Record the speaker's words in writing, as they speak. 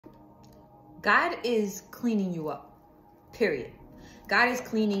God is cleaning you up, period. God is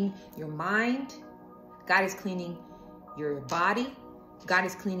cleaning your mind. God is cleaning your body. God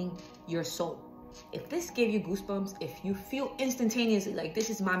is cleaning your soul. If this gave you goosebumps, if you feel instantaneously like this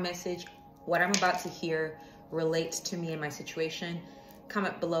is my message, what I'm about to hear relates to me and my situation,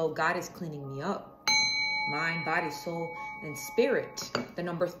 comment below. God is cleaning me up. Mind, body, soul, and spirit. The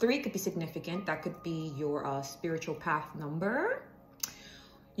number 3 could be significant. That could be your spiritual path number.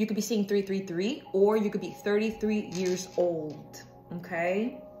 You could be seeing 333, or you could be 33 years old.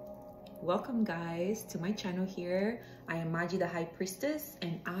 Okay? Welcome, guys, to my channel here. I am Maji the Priestess,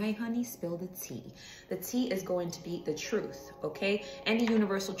 and I, honey, spill the tea. The tea is going to be the truth, okay? Any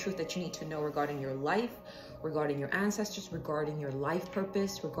universal truth that you need to know regarding your life, regarding your ancestors, regarding your life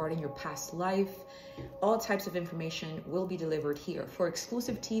purpose, regarding your past life. All types of information will be delivered here. For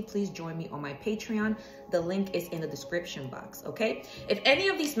exclusive tea, please join me on my Patreon. The link is in the description box, okay? If any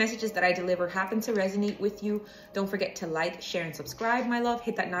of these messages that I deliver happen to resonate with you, don't forget to like, share, and subscribe, my love.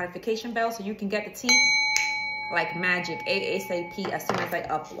 Hit that notification bell so you can get the tea like magic, ASAP, as soon as I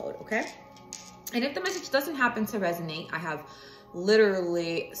upload, okay? And if the message doesn't happen to resonate, I have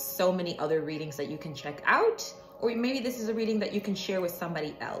literally so many other readings that you can check out, or maybe this is a reading that you can share with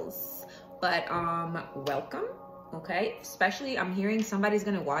somebody else. But welcome, okay? Especially, I'm hearing somebody's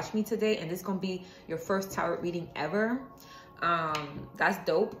gonna watch me today, and this is gonna be your first tarot reading ever. That's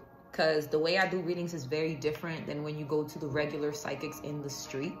dope, because the way I do readings is very different than when you go to the regular psychics in the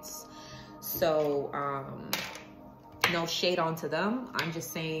streets. So no shade onto them. I'm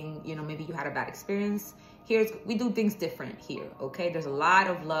just saying, you know, maybe you had a bad experience. We do things different here, okay? There's a lot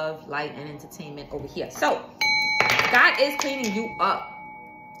of love, light, and entertainment over here. So God is cleaning you up.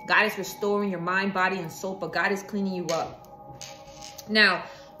 God is restoring your mind, body, and soul, but God is cleaning you up. Now,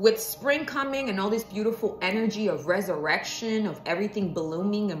 with spring coming and all this beautiful energy of resurrection, of everything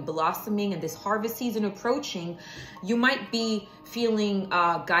blooming and blossoming, and this harvest season approaching, you might be feeling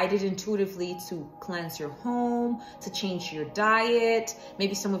guided intuitively to cleanse your home, to change your diet.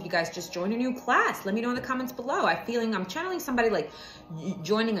 Maybe some of you guys just joined a new class. Let me know in the comments below. I'm channeling somebody like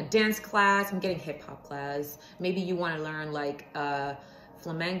joining a dance class. I'm getting hip hop class. Maybe you want to learn like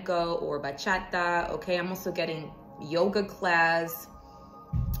flamenco or bachata. Okay, I'm also getting yoga class.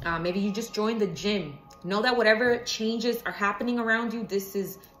 Maybe you just joined the gym. Know that whatever changes are happening around you, this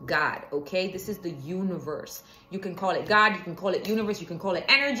is God, okay? This is the universe. You can call it God, you can call it universe, you can call it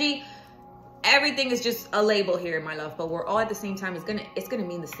energy. Everything is just a label here, my love, but we're all at the same time. It's gonna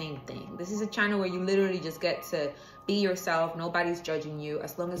mean the same thing. This is a channel where you literally just get to be yourself. Nobody's judging you,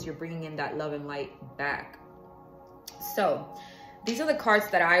 as long as you're bringing in that love and light back. So these are the cards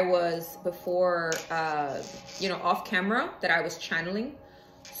that I was before, you know, off camera, that I was channeling.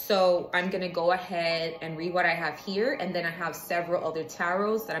 So I'm going to go ahead and read what I have here. And then I have several other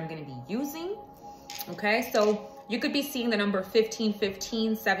tarots that I'm going to be using. Okay, so you could be seeing the number 1515,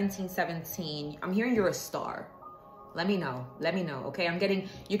 1717. I'm hearing you're a star. Let me know. Let me know. Okay, I'm getting,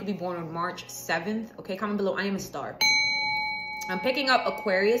 you could be born on March 7th. Okay, comment below. I am a star. I'm picking up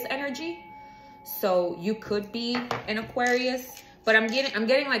Aquarius energy. So you could be an Aquarius. But I'm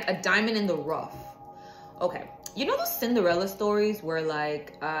getting like a diamond in the rough. Okay. You know those Cinderella stories where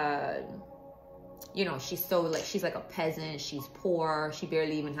like, you know, she's like a peasant, she's poor, she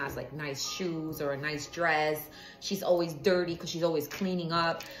barely even has like nice shoes or a nice dress. She's always dirty because she's always cleaning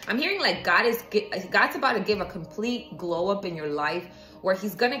up. I'm hearing like God's about to give a complete glow up in your life where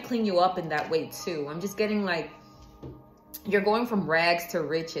he's gonna clean you up in that way too. I'm just getting like, you're going from rags to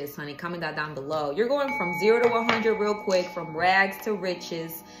riches, honey. Comment that down below. You're going from 0 to 100 real quick, from rags to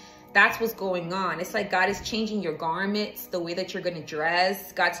riches. That's what's going on. It's like God is changing your garments, the way that you're going to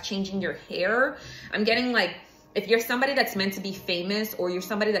dress. God's changing your hair. I'm getting like, if you're somebody that's meant to be famous, or you're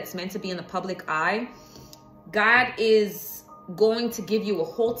somebody that's meant to be in the public eye, God is going to give you a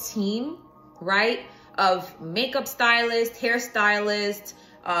whole team, right, of makeup stylist, hairstylist,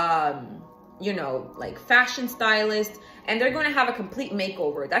 you know, like fashion stylist, and they're going to have a complete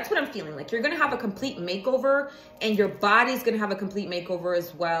makeover. That's what I'm feeling like. You're going to have a complete makeover, and your body's going to have a complete makeover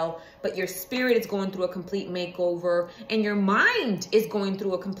as well, but your spirit is going through a complete makeover, and your mind is going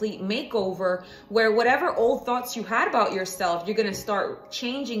through a complete makeover, where whatever old thoughts you had about yourself, you're going to start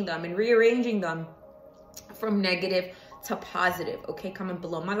changing them and rearranging them from negative to positive. Okay, comment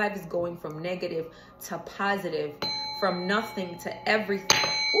below. My life is going from negative to positive, from nothing to everything.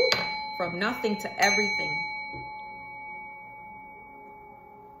 Ooh, from nothing to everything.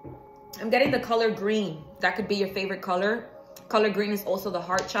 I'm getting the color green. That could be your favorite color. Color green is also the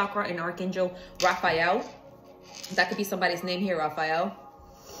heart chakra in Archangel Raphael. That could be somebody's name here, Raphael.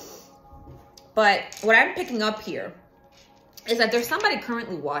 But what I'm picking up here is that there's somebody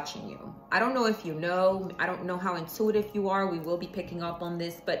currently watching you. I don't know if you know, I don't know how intuitive you are. We will be picking up on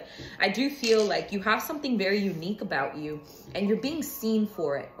this, but I do feel like you have something very unique about you and you're being seen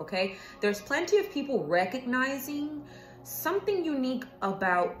for it, okay? There's plenty of people recognizing something unique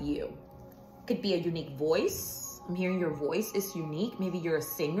about you. Could be a unique voice. I'm hearing your voice is unique. Maybe you're a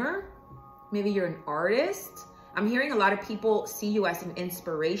singer. Maybe you're an artist. I'm hearing a lot of people see you as an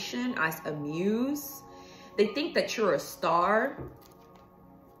inspiration, as a muse. They think that you're a star.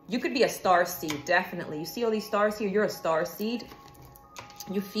 You could be a star seed, definitely. You see all these stars here? You're a star seed.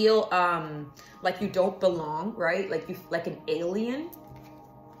 You feel like you don't belong, right? Like an alien.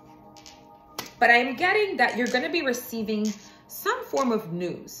 But I'm getting that you're going to be receiving some form of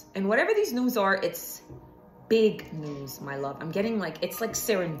news. And whatever these news are, it's big news, my love. I'm getting like, it's like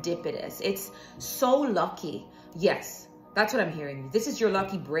serendipitous. It's so lucky. Yes, that's what I'm hearing. This is your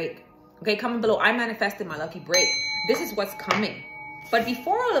lucky break. Okay, comment below. I manifested my lucky break. This is what's coming. But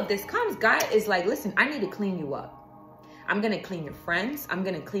before all of this comes, God is like, listen, I need to clean you up. I'm going to clean your friends. I'm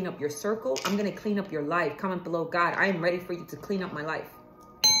going to clean up your circle. I'm going to clean up your life. Comment below. God, I am ready for you to clean up my life.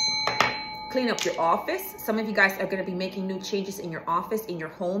 Clean up your office. Some of you guys are going to be making new changes in your office, in your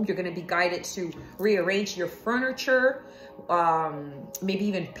home. You're going to be guided to rearrange your furniture. Maybe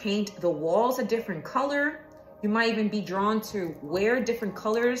even paint the walls a different color. You might even be drawn to wear different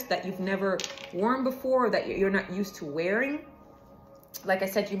colors that you've never worn before or that you're not used to wearing. Like I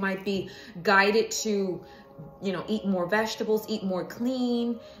said, you might be guided to, you know, eat more vegetables, eat more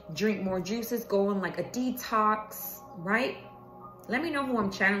clean, drink more juices, go on like a detox, right? Let me know who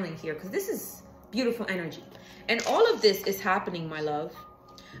I'm channeling here because this is beautiful energy. And all of this is happening, my love,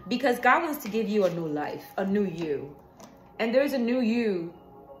 because God wants to give you a new life, a new you. And there's a new you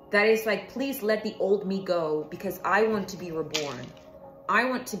that is like, please let the old me go because I want to be reborn. I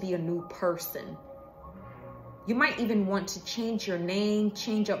want to be a new person. You might even want to change your name,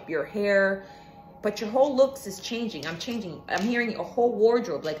 change up your hair, but your whole looks is changing. I'm hearing a whole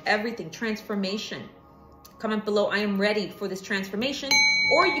wardrobe, like everything, transformation. Comment below, I am ready for this transformation.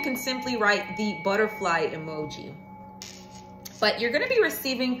 Or you can simply write the butterfly emoji. But you're going to be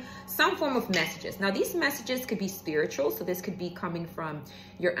receiving some form of messages. Now, these messages could be spiritual. So this could be coming from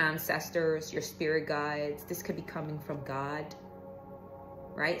your ancestors, your spirit guides. This could be coming from God,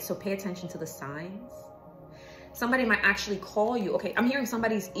 right? So pay attention to the signs. Somebody might actually call you. Okay, I'm hearing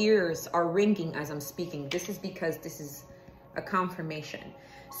somebody's ears are ringing as I'm speaking. This is because this is a confirmation.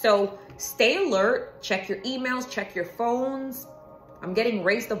 So stay alert. Check your emails. Check your phones. I'm getting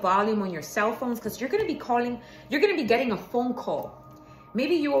raise the volume on your cell phones because you're going to be calling. You're going to be getting a phone call.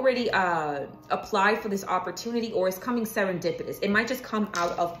 Maybe you already applied for this opportunity or it's coming serendipitous. It might just come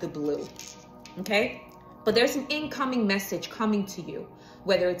out of the blue. Okay. But there's an incoming message coming to you,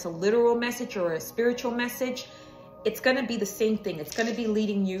 whether it's a literal message or a spiritual message. It's going to be the same thing. It's going to be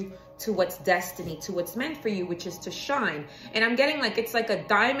leading you to what's destiny, to what's meant for you, which is to shine. And I'm getting like, it's like a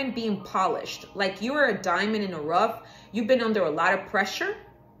diamond being polished. Like you are a diamond in a rough. You've been under a lot of pressure.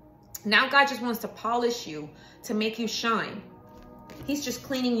 Now God just wants to polish you to make you shine. He's just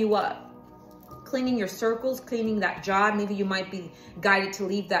cleaning you up, cleaning your circles, cleaning that job. Maybe you might be guided to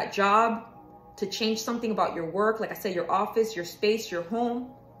leave that job, to change something about your work. Like I said, your office, your space, your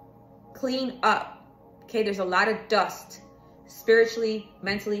home. Clean up. Okay, there's a lot of dust. Spiritually,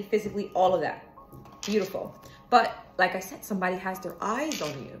 mentally, physically, all of that. Beautiful. But like I said, somebody has their eyes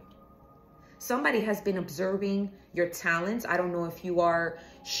on you. Somebody has been observing your talents. I don't know if you are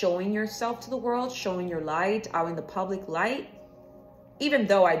showing yourself to the world, showing your light out in the public light. Even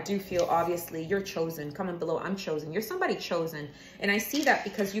though I do feel, obviously, you're chosen. Comment below, I'm chosen. You're somebody chosen. And I see that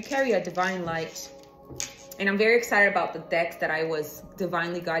because you carry a divine light. And I'm very excited about the decks that I was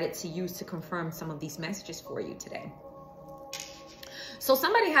divinely guided to use to confirm some of these messages for you today. So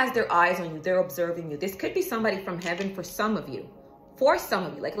somebody has their eyes on you. They're observing you. This could be somebody from heaven for some of you. For some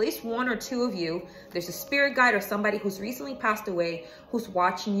of you, like at least one or two of you, there's a spirit guide or somebody who's recently passed away, who's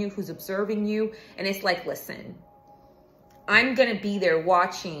watching you, who's observing you. And it's like, listen, I'm going to be there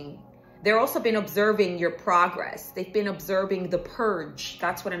watching. They're also been observing your progress. They've been observing the purge.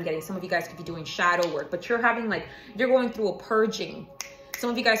 That's what I'm getting. Some of you guys could be doing shadow work, but you're having like, you're going through a purging. Some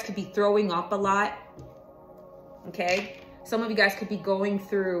of you guys could be throwing up a lot. Okay. Some of you guys could be going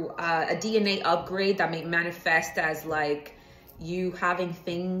through a DNA upgrade that may manifest as like you having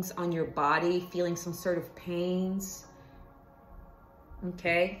things on your body, feeling some sort of pains.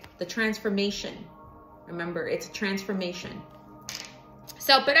 Okay. The transformation. Remember, it's a transformation.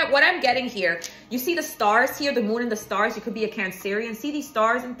 So, but what I'm getting here, you see the stars here, the moon and the stars. You could be a Cancerian. See these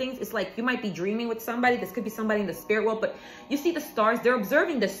stars and things? It's like you might be dreaming with somebody. This could be somebody in the spirit world, but you see the stars. They're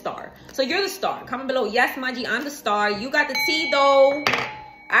observing the star. So you're the star. Comment below. Yes, Maji, I'm the star. You got the tea, though.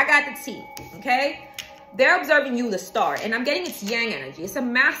 I got the tea. Okay? They're observing you, the star. And I'm getting it's yang energy. It's a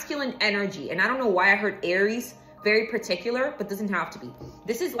masculine energy. And I don't know why I heard Aries. Very particular, but doesn't have to be.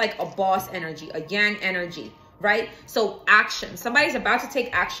 This is like a boss energy, a yang energy. Right? So action. Somebody's about to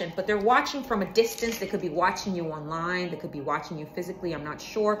take action, but they're watching from a distance. They could be watching you online. They could be watching you physically. I'm not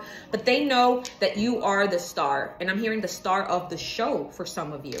sure. But they know that you are the star. And I'm hearing the star of the show for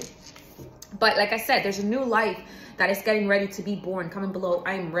some of you. But like I said, there's a new life that is getting ready to be born. Comment below.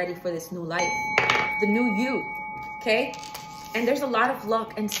 I am ready for this new life. The new you. Okay? And there's a lot of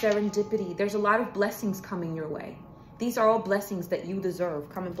luck and serendipity. There's a lot of blessings coming your way. These are all blessings that you deserve.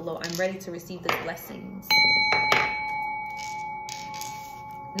 Comment below. I'm ready to receive the blessings.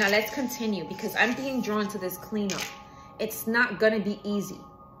 Now let's continue because I'm being drawn to this cleanup. It's not going to be easy.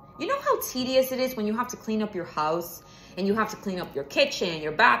 You know how tedious it is when you have to clean up your house and you have to clean up your kitchen,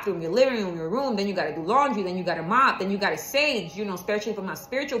 your bathroom, your living room, your room. Then you got to do laundry. Then you got to mop. Then you got to sage, you know, spiritually from my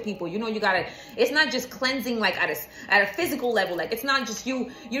spiritual people. You know, you got to, it's not just cleansing like at a physical level. Like it's not just you.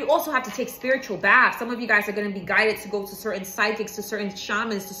 You also have to take spiritual baths. Some of you guys are going to be guided to go to certain psychics, to certain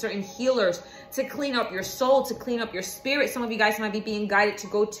shamans, to certain healers, to clean up your soul, to clean up your spirit. Some of you guys might be being guided to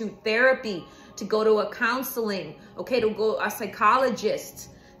go to therapy, to go to a counseling, okay, to go a psychologist,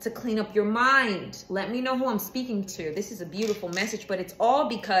 to clean up your mind. Let me know who I'm speaking to. This is a beautiful message, but it's all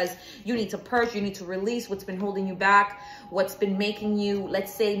because you need to purge, you need to release what's been holding you back, what's been making you,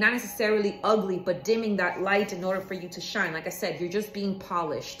 let's say, not necessarily ugly, but dimming that light in order for you to shine. Like I said, you're just being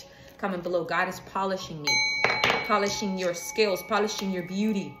polished. Comment below. God is polishing you, polishing your skills, polishing your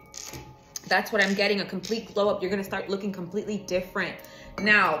beauty. That's what I'm getting, a complete glow up. You're going to start looking completely different.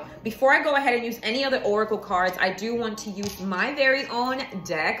 Now, before I go ahead and use any other oracle cards, I do want to use my very own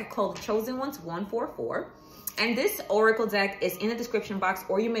deck called Chosen Ones 144. And this oracle deck is in the description box,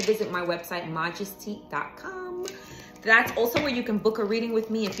 or you may visit my website, majesty.com. That's also where you can book a reading with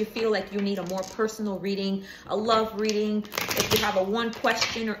me if you feel like you need a more personal reading, a love reading, if you have a one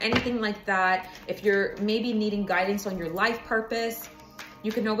question or anything like that, if you're maybe needing guidance on your life purpose,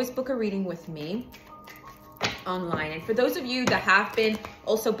 you can always book a reading with me online. And for those of you that have been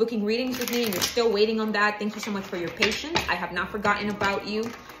also booking readings with me and you're still waiting on that, thank you so much for your patience. I have not forgotten about you,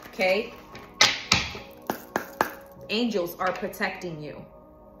 okay? Angels are protecting you.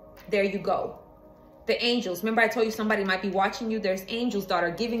 There you go. The angels, remember I told you somebody might be watching you? There's angels that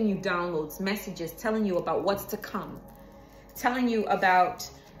are giving you downloads, messages, telling you about what's to come, telling you about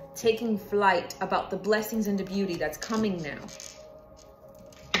taking flight, about the blessings and the beauty that's coming now.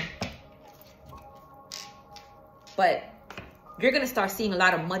 But you're going to start seeing a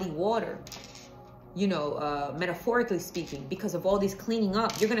lot of muddy water, you know, metaphorically speaking, because of all these cleaning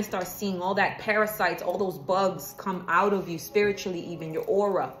up. You're going to start seeing all that parasites, all those bugs come out of you spiritually, even your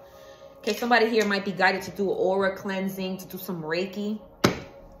aura. Okay, somebody here might be guided to do aura cleansing, to do some Reiki.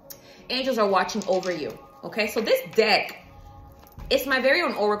 Angels are watching over you. Okay, so this deck, it's my very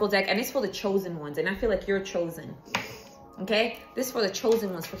own oracle deck, and it's for the chosen ones. And I feel like you're chosen. Okay, this is for the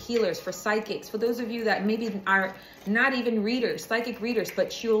chosen ones, for healers, for psychics, for those of you that maybe are not even readers, psychic readers,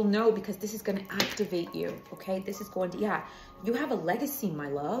 but you'll know because this is going to activate you. Okay, this is going to, yeah, you have a legacy, my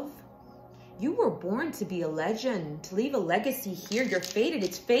love. You were born to be a legend, to leave a legacy here. You're fated.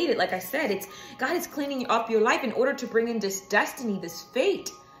 It's fated. Like I said, it's God is cleaning up your life in order to bring in this destiny, this fate,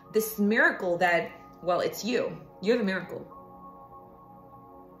 this miracle that, well, it's you. You're the miracle.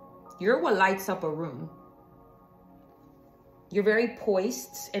 You're what lights up a room. You're very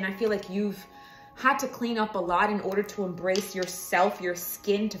poised, and I feel like you've had to clean up a lot in order to embrace yourself, your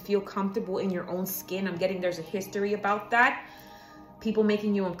skin, to feel comfortable in your own skin. I'm getting there's a history about that. People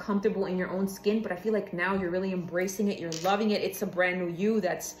making you uncomfortable in your own skin, but I feel like now you're really embracing it. You're loving it. It's a brand new you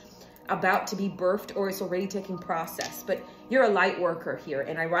that's about to be birthed, or it's already taking process. But you're a light worker here,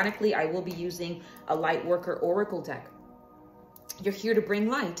 and ironically, I will be using a light worker oracle deck. You're here to bring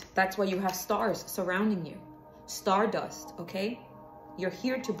light. That's why you have stars surrounding you. Stardust, okay? You're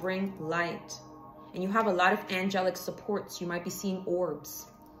here to bring light. And you have a lot of angelic supports. You might be seeing orbs.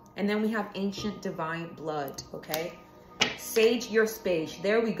 And then we have ancient divine blood, okay? Sage your space.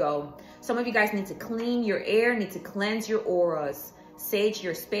 There we go. Some of you guys need to clean your air, need to cleanse your auras. Sage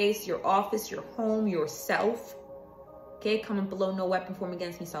your space, your office, your home, yourself. Okay, comment below. No weapon formed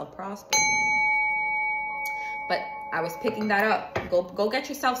against me shall prosper. But I was picking that up. Go get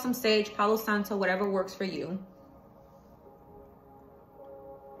yourself some sage, Palo Santo, whatever works for you.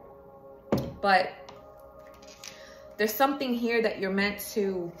 But There's something here that you're meant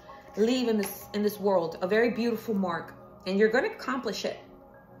to leave in this world, a very beautiful mark, and you're going to accomplish it.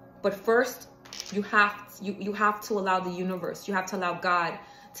 But first, you have to allow the universe, you have to allow God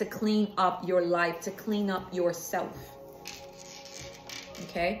to clean up your life, to clean up yourself.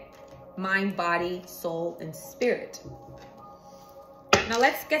 Okay? Mind, body, soul, and spirit. Now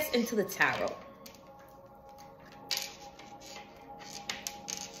let's get into the tarot.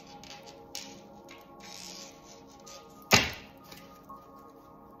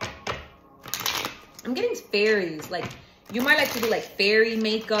 I'm getting fairies. Like, you might like to do like fairy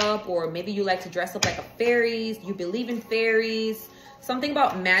makeup, or maybe you like to dress up like a fairies. You believe in fairies. Something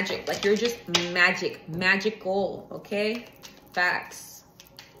about magic. Like, you're just magical. Okay? Facts.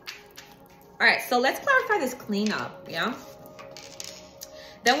 All right, so let's clarify this cleanup. Yeah?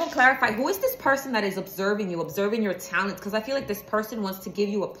 Then we'll clarify, who is this person that is observing you, observing your talents? Because I feel like this person wants to give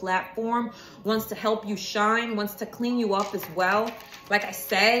you a platform, wants to help you shine, wants to clean you up as well. Like I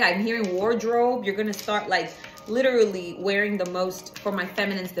said, I'm hearing wardrobe. You're going to start like literally wearing the most, for my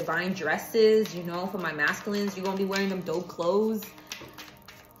feminines, divine dresses, you know, for my masculines, you're going to be wearing them dope clothes.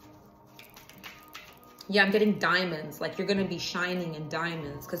 Yeah, I'm getting diamonds. Like, you're going to be shining in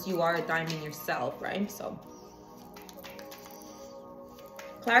diamonds because you are a diamond yourself, right? So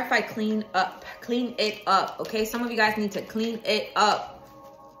clarify, clean up, clean it up. Okay, some of you guys need to clean it up.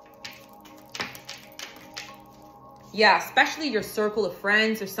 Yeah, especially your circle of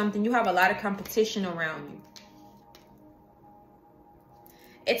friends or something. You have a lot of competition around you.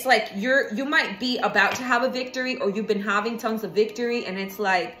 It's like you might be about to have a victory, or you've been having tons of victory, and it's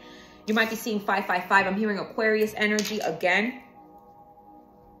like you might be seeing 555. I'm hearing Aquarius energy again.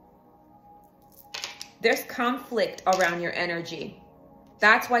 There's conflict around your energy.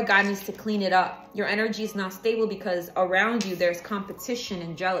 That's why God needs to clean it up. Your energy is not stable because around you there's competition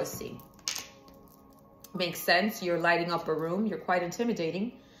and jealousy. Makes sense. You're lighting up a room. You're quite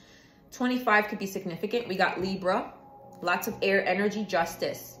intimidating. 25 could be significant. We got Libra. Lots of air energy,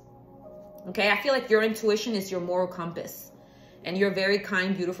 justice. Okay, I feel like your intuition is your moral compass. And you're a very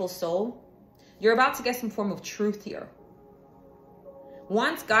kind, beautiful soul. You're about to get some form of truth here.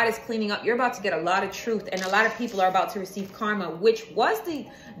 Once God is cleaning up, you're about to get a lot of truth, and a lot of people are about to receive karma, which was the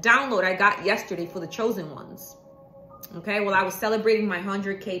download I got yesterday for the chosen ones. Okay, well, I was celebrating my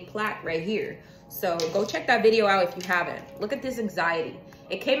 100K plaque right here. So go check that video out if you haven't. Look at this anxiety.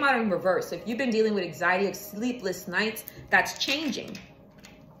 It came out in reverse. So if you've been dealing with anxiety of sleepless nights, that's changing.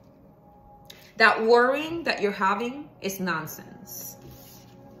 That worrying that you're having is nonsense.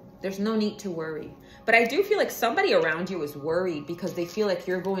 There's no need to worry. But I do feel like somebody around you is worried because they feel like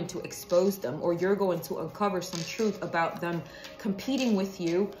you're going to expose them, or you're going to uncover some truth about them competing with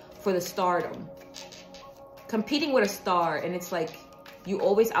you for the stardom. Competing with a star, and it's like you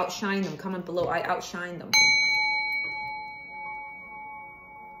always outshine them. Comment below, I outshine them.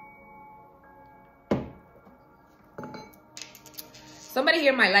 Somebody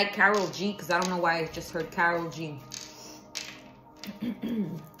here might like Carol G, because I don't know why I just heard Carol G.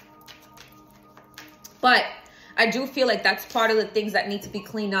 But I do feel like that's part of the things that need to be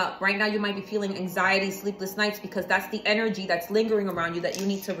cleaned up. Right now, you might be feeling anxiety, sleepless nights, because that's the energy that's lingering around you that you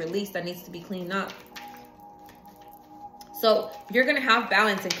need to release, that needs to be cleaned up. So you're going to have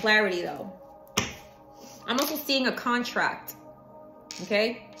balance and clarity, though. I'm also seeing a contract.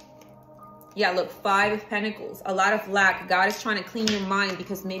 Okay? Yeah, look, 5 of Pentacles. A lot of lack. God is trying to clean your mind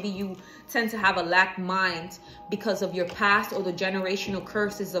because maybe you tend to have a lack mind because of your past or the generational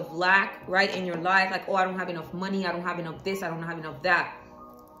curses of lack, right, in your life. Like, oh, I don't have enough money. I don't have enough this. I don't have enough that.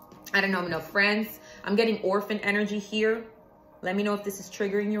 I don't have enough friends. I'm getting orphan energy here. Let me know if this is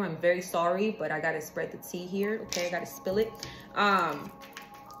triggering you. I'm very sorry, but I got to spread the tea here. Okay, I got to spill it. I'm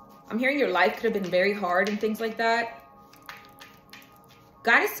hearing your life could have been very hard and things like that.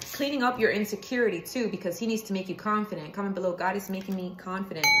 God is cleaning up your insecurity too, because he needs to make you confident. Comment below, God is making me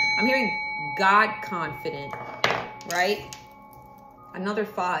confident. I'm hearing God confident, right? Another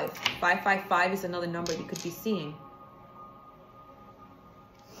 5. 555 is another number you could be seeing.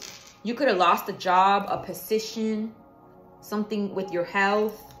 You could have lost a job, a position, something with your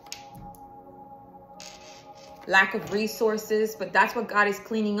health, lack of resources, but that's what God is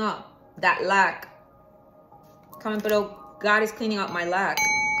cleaning up, that lack. Comment below, God is cleaning up my lack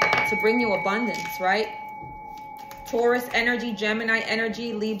to bring you abundance, right? Taurus energy, Gemini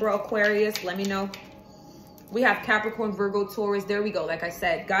energy, Libra, Aquarius, let me know. We have Capricorn, Virgo, Taurus. There we go. Like I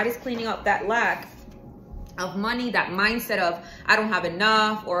said, God is cleaning up that lack of money, that mindset of I don't have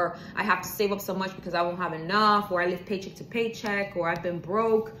enough, or I have to save up so much because I won't have enough, or I live paycheck to paycheck, or I've been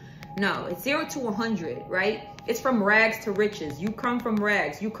broke. No, it's 0 to 100, right? It's from rags to riches. You come from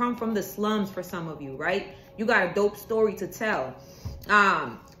rags. You come from the slums for some of you, right? You got a dope story to tell.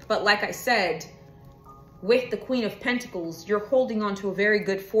 But like I said, with the Queen of Pentacles, you're holding on to a very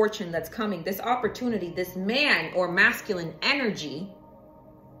good fortune that's coming. This opportunity, this man or masculine energy,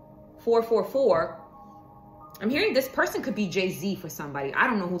 444. I'm hearing this person could be Jay-Z for somebody. I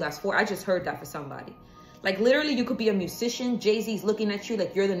don't know who that's for. I just heard that for somebody. Like literally you could be a musician. Jay-Z's looking at you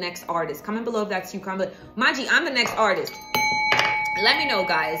like you're the next artist. Comment below if that's you. Comment, Maji, I'm the next artist. Let me know,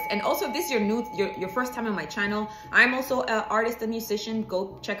 guys. And also, if this is your first time on my channel, I'm also an artist and musician.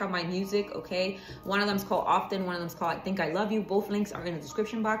 Go check out my music, okay? One of them's called Often, one of them's called I Think I Love You. Both links are in the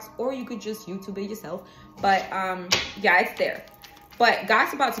description box, or you could just YouTube it yourself. But yeah, it's there. But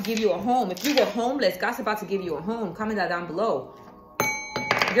God's about to give you a home. If you were homeless, God's about to give you a home. Comment that down below.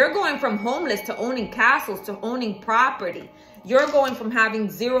 You're going from homeless to owning castles, to owning property. You're going from having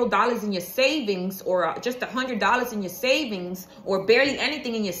 $0 in your savings, or just $100 in your savings, or barely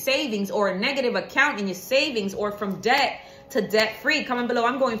anything in your savings, or a negative account in your savings, or from debt to debt free. Comment below.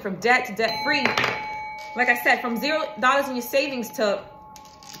 I'm going from debt to debt free. Like I said, from $0 in your savings to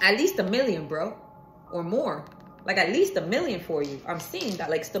at least $1 million, bro, or more. Like at least $1 million for you. I'm seeing that,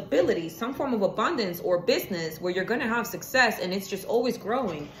 like stability, some form of abundance or business where you're gonna have success and it's just always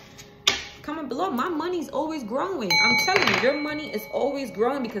growing. Comment below. My money's always growing. I'm telling you, your money is always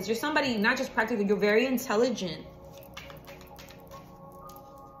growing because you're somebody not just practical, you're very intelligent.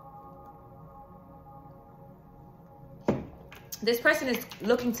 This person is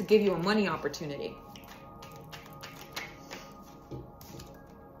looking to give you a money opportunity.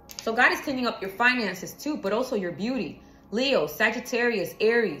 So God is cleaning up your finances too, but also your beauty. Leo, Sagittarius,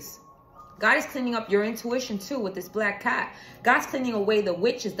 Aries. God is cleaning up your intuition too with this black cat. God's cleaning away the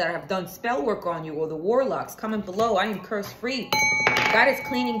witches that have done spell work on you, or the warlocks. Comment below. I am curse free. God is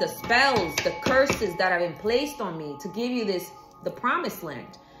cleaning the spells, the curses that have been placed on me to give you this, the promised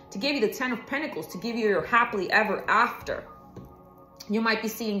land, to give you the 10 of Pentacles, to give you your happily ever after. You might be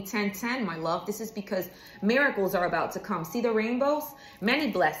seeing 1010, my love. This is because miracles are about to come. See the rainbows?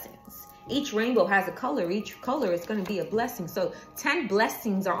 Many blessings. Each rainbow has a color. Each color is going to be a blessing. So 10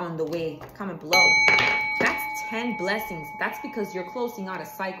 blessings are on the way. Comment below. That's 10 blessings. That's because you're closing out a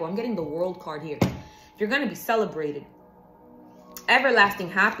cycle. I'm getting the World card here. You're going to be celebrated. Everlasting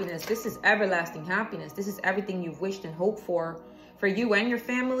happiness. This is everlasting happiness. This is everything you've wished and hoped for you and your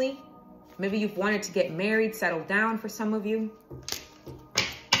family. Maybe you've wanted to get married, settle down for some of you.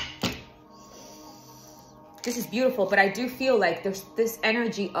 This is beautiful, but I do feel like there's this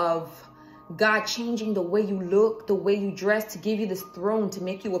energy of God changing the way you look, the way you dress, to give you this throne, to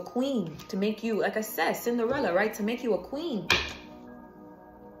make you a queen, to make you, like I said, Cinderella, right? To make you a queen.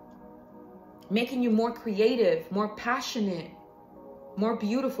 Making you more creative, more passionate, more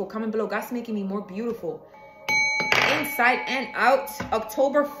beautiful. Comment below. God's making me more beautiful. Inside and out.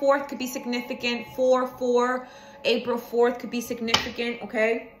 October 4th could be significant. 4/4. April 4th could be significant,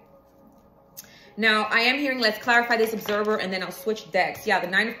 okay? Now, I am hearing, let's clarify this observer, and then I'll switch decks. Yeah, the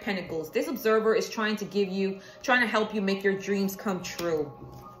 9 of Pentacles. This observer is trying to help you make your dreams come true.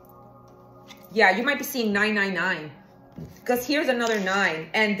 Yeah, you might be seeing 999. Because here's another 9.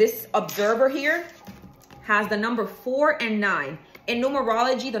 And this observer here has the number 4 and 9. In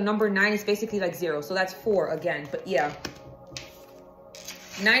numerology, the number 9 is basically like 0. So that's 4 again. But yeah.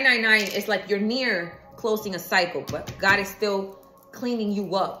 999 is like you're near closing a cycle, but God is still cleaning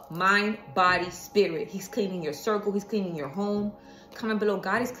you up. Mind, body, spirit. He's cleaning your circle. He's cleaning your home. Comment below.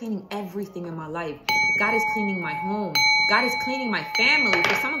 God is cleaning everything in my life. God is cleaning my home. God is cleaning my family.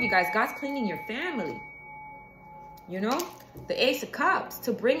 For some of you guys, God's cleaning your family. You know? The Ace of Cups,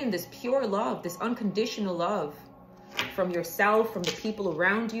 to bring in this pure love, this unconditional love from yourself, from the people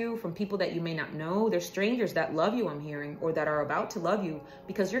around you, from people that you may not know. There's strangers that love you, I'm hearing, or that are about to love you,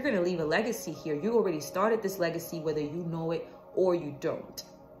 because you're going to leave a legacy here. You already started this legacy, whether you know it or you don't.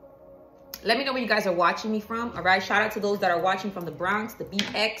 Let me know where you guys are watching me from. All right. Shout out to those that are watching from the Bronx, the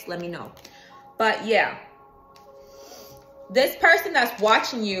BX. Let me know. But yeah, this person that's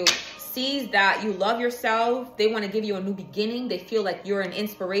watching you sees that you love yourself. They want to give you a new beginning. They feel like you're an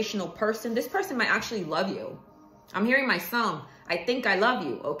inspirational person. This person might actually love you. I'm hearing my song. I think I love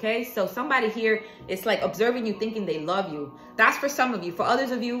you. Okay. So somebody here is like observing you, thinking they love you. That's for some of you. For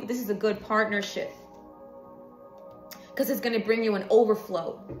others of you, this is a good partnership, because it's going to bring you an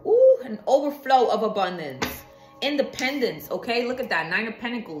overflow. Ooh, an overflow of abundance. Independence, okay? Look at that. 9 of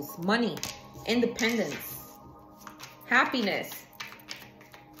Pentacles. Money. Independence. Happiness.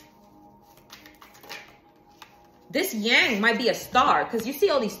 This yang might be a star, because you see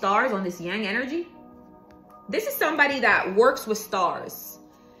all these stars on this yang energy? This is somebody that works with stars.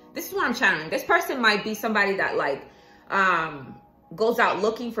 This is what I'm channeling. This person might be somebody that like, goes out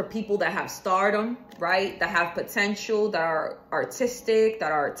looking for people that have stardom, right? That have potential, that are artistic,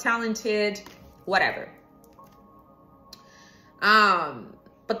 that are talented, whatever.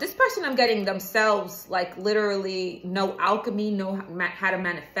 But this person, I'm getting themselves, like, literally know alchemy, know how to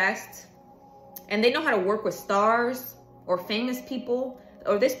manifest. And they know how to work with stars or famous people.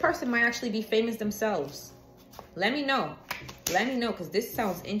 Or this person might actually be famous themselves. Let me know. Let me know, because this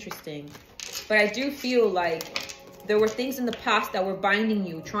sounds interesting. But I do feel like there were things in the past that were binding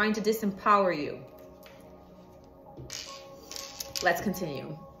you, trying to disempower you. Let's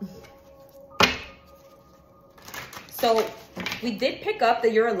continue. So we did pick up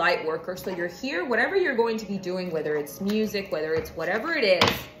that you're a light worker. So you're here, whatever you're going to be doing, whether it's music, whether it's whatever it is,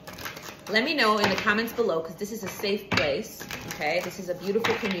 let me know in the comments below, because this is a safe place, okay? This is a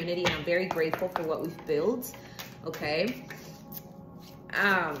beautiful community, and I'm very grateful for what we've built, okay?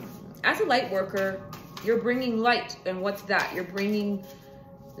 As a light worker, you're bringing light, and what's that? You're bringing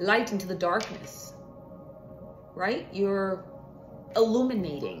light into the darkness, right? You're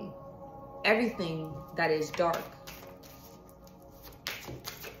illuminating everything that is dark.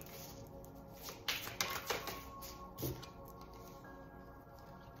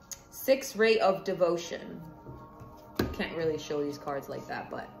 Sixth ray of devotion. Can't really show these cards like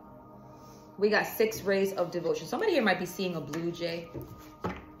that, but we got 6 rays of devotion. Somebody here might be seeing a blue jay,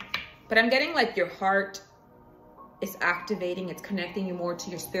 but I'm getting like your heart is activating. It's connecting you more to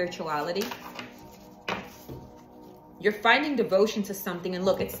your spirituality. You're finding devotion to something, and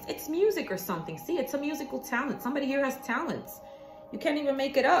look, it's music or something. See, it's a musical talent. Somebody here has talents. You can't even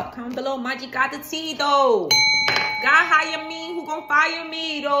make it up. Comment below. Maji got the tea though. God hire me. Who gonna fire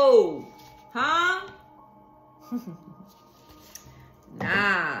me though? Huh?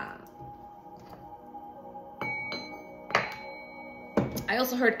 Nah. I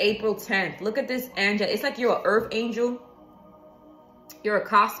also heard April 10th. Look at this angel. It's like you're an earth angel. You're a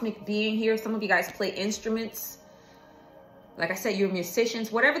cosmic being here. Some of you guys play instruments. Like I said, you're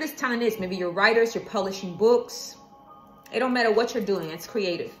musicians. Whatever this talent is. Maybe you're writers. You're publishing books. It don't matter what you're doing. It's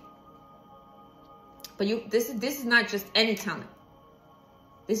creative. But this is not just any talent.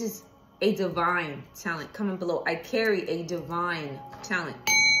 This is a divine talent. Comment below. I carry a divine talent.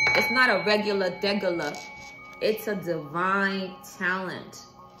 It's not a regular degular. It's a divine talent.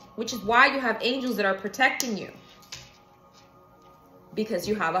 Which is why you have angels that are protecting you. Because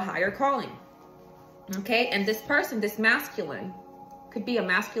you have a higher calling. Okay? And this person, this masculine, could be a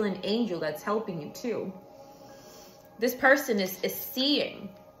masculine angel that's helping you too. This person is seeing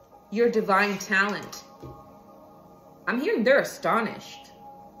your divine talent. I'm hearing they're astonished.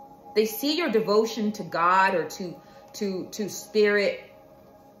 They see your devotion to God or to spirit.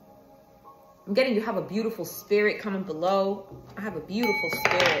 I'm getting you have a beautiful spirit. Comment below. I have a beautiful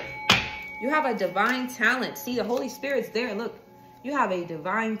spirit. You have a divine talent. See, the Holy Spirit's there. Look, you have a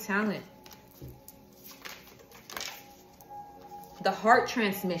divine talent. The heart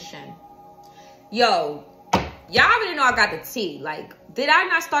transmission. Yo, y'all already know I got the tea. Like, did I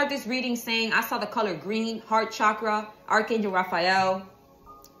not start this reading saying I saw the color green, heart chakra, Archangel Raphael?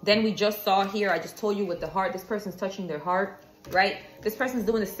 Then we just saw here, I just told you with the heart, this person's touching their heart, right? This person's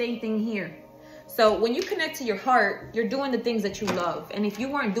doing the same thing here. So when you connect to your heart, you're doing the things that you love. And if you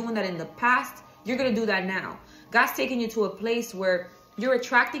weren't doing that in the past, you're going to do that now. God's taking you to a place where you're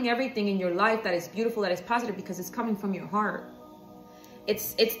attracting everything in your life that is beautiful, that is positive, because it's coming from your heart.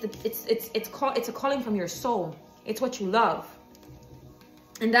 It's a calling from your soul. It's what you love.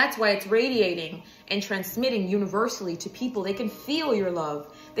 And that's why it's radiating and transmitting universally to people. They can feel your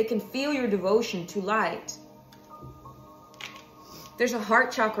love. They can feel your devotion to light. There's a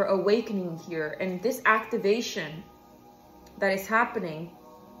heart chakra awakening here. And this activation that is happening,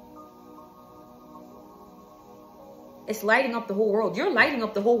 it's lighting up the whole world. You're lighting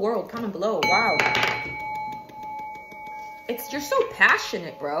up the whole world. Comment below. Wow. You're so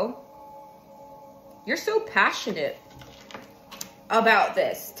passionate, bro. You're so passionate about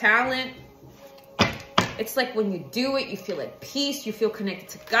this talent. It's like when you do it, you feel at peace. You feel connected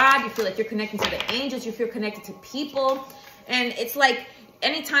to God. You feel like you're connecting to the angels. You feel connected to people. And it's like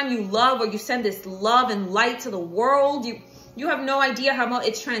anytime you love or you send this love and light to the world, you have no idea how much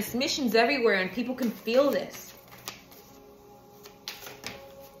it's transmissions everywhere, and people can feel this.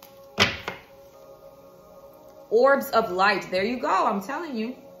 Orbs of light. There you go. I'm telling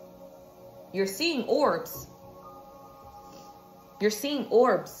you. You're seeing orbs. You're seeing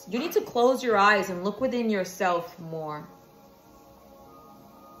orbs. You need to close your eyes and look within yourself more.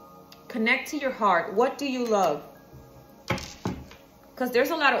 Connect to your heart. What do you love? Because there's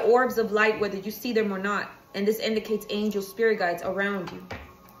a lot of orbs of light, whether you see them or not. And this indicates angel spirit guides around you.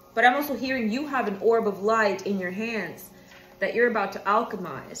 But I'm also hearing you have an orb of light in your hands. that you're about to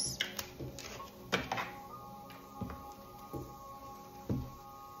alchemize.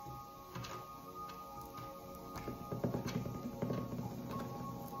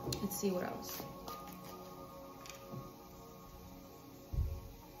 Let's see what else.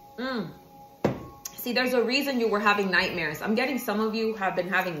 See, there's a reason you were having nightmares. I'm getting some of you have been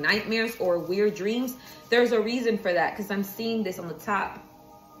having nightmares or weird dreams. There's a reason for that because I'm seeing this on the top.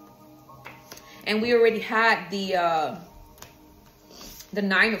 And we already had the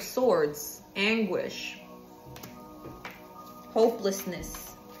Nine of Swords, anguish,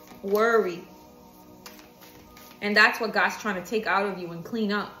 hopelessness, worry. And that's what God's trying to take out of you and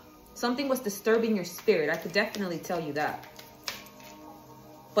clean up. Something was disturbing your spirit. I could definitely tell you that.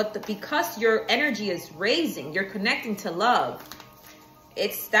 But because your energy is raising, you're connecting to love.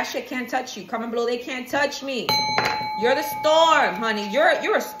 That shit can't touch you. Comment below, they can't touch me. You're the storm, honey.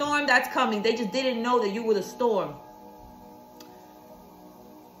 You're a storm that's coming. They just didn't know that you were the storm.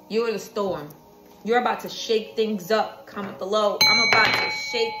 You are the storm. You're about to shake things up. Comment below. I'm about to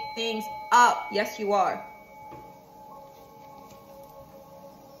shake things up. Yes, you are.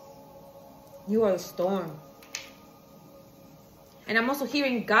 You are the storm. And I'm also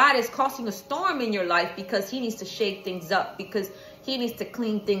hearing God is causing a storm in your life because he needs to shake things up, because he needs to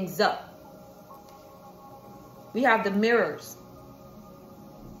clean things up. We have the mirrors.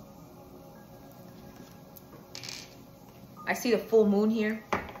 I see the full moon here.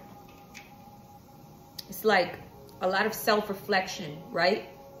 It's like a lot of self-reflection, right?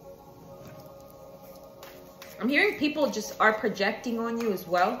 I'm hearing people just are projecting on you as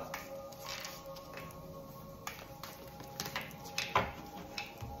well.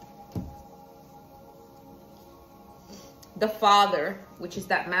 The Father, which is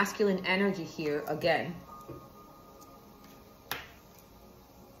that masculine energy here again.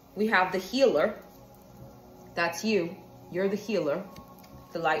 We have the healer. That's you. You're the healer.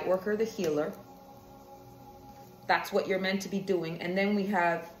 The light worker, the healer. That's what you're meant to be doing. And then we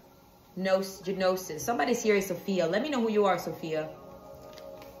have Gnosis. Somebody's here is Sophia. Let me know who you are, Sophia.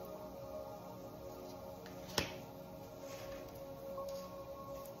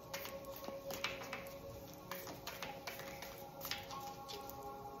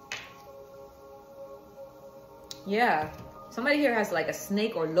 Yeah, somebody here has like a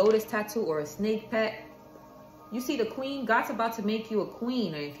snake or lotus tattoo or a snake pet. You see the queen? God's about to make you a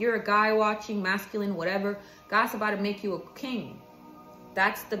queen. And if you're a guy watching, masculine, whatever, God's about to make you a king.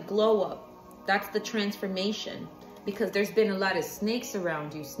 That's the glow up. That's the transformation. Because there's been a lot of snakes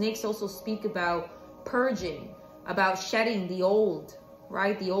around you. Snakes also speak about purging, about shedding the old,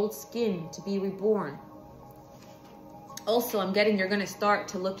 right? The old skin to be reborn. Also, I'm getting you're going to start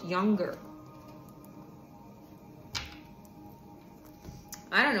to look younger.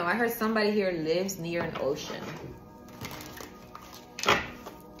 I don't know. I heard somebody here lives near an ocean.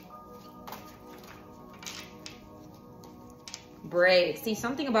 Braids. See,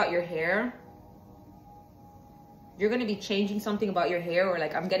 something about your hair. You're going to be changing something about your hair, or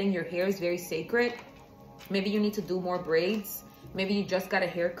like I'm getting your hair is very sacred. Maybe you need to do more braids. Maybe you just got a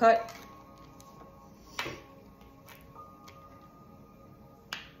haircut.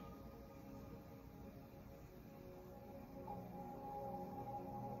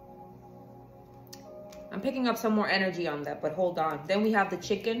 I'm picking up some more energy on that, but hold on. Then we have the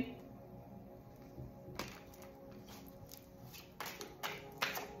chicken.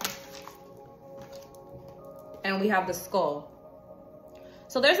 And we have the skull.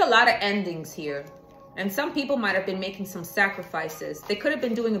 So there's a lot of endings here. And some people might have been making some sacrifices. They could have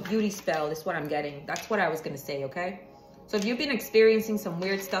been doing a beauty spell, is what I'm getting. That's what I was going to say, okay? So if you've been experiencing some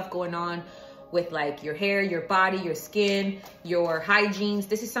weird stuff going on with like your hair, your body, your skin, your hygienes.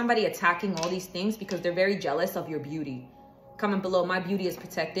 This is somebody attacking all these things because they're very jealous of your beauty. Comment below, my beauty is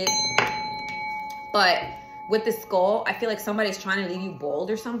protected. But with the skull, I feel like somebody's trying to leave you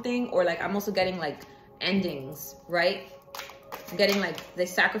bald or something. Or like I'm also getting like endings, right? I'm getting like they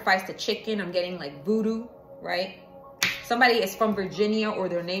sacrificed the chicken. I'm getting like voodoo, right? Somebody is from Virginia or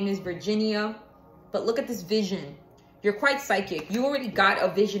their name is Virginia. But look at this vision. You're quite psychic. You already got a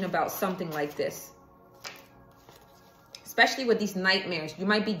vision about something like this. Especially with these nightmares. You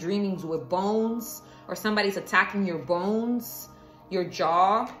might be dreaming with bones, or somebody's attacking your bones, your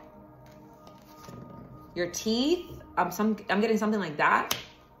jaw, your teeth. I'm getting something like that.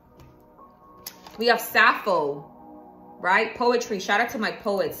 We have Sappho, right? Poetry. Shout out to my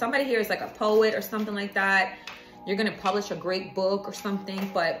poets. Somebody here is like a poet or something like that. You're going to publish a great book or something,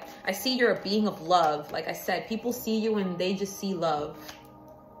 but I see you're a being of love. Like I said, people see you and they just see love.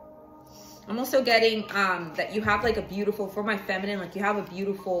 I'm also getting that you have like a beautiful, for my feminine, like you have a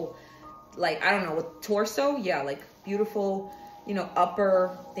beautiful, like, I don't know, with torso. Yeah, like beautiful, you know,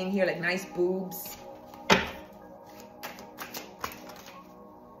 upper thing here, like nice boobs.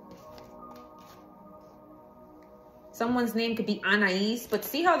 Someone's name could be Anais, but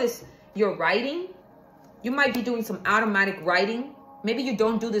see how this, you're writing? You might be doing some automatic writing. Maybe you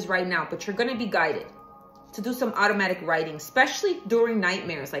don't do this right now, but you're going to be guided to do some automatic writing, especially during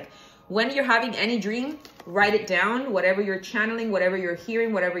nightmares. Like when you're having any dream, write it down, whatever you're channeling, whatever you're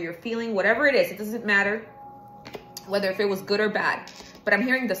hearing, whatever you're feeling, whatever it is. It doesn't matter whether if it was good or bad. But I'm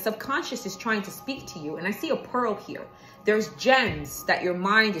hearing the subconscious is trying to speak to you. And I see a pearl here. There's gems that your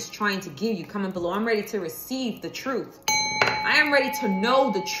mind is trying to give you. Comment below. I'm ready to receive the truth. I am ready to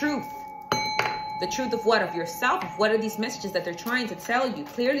know the truth. The truth of what? Of yourself? Of what are these messages that they're trying to tell you?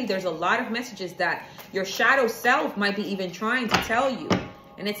 Clearly, there's a lot of messages that your shadow self might be even trying to tell you.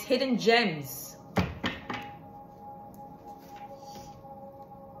 And it's hidden gems.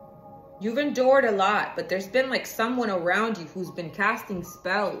 You've endured a lot, but there's been like someone around you who's been casting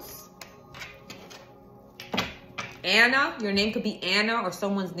spells. Anna, your name could be Anna, or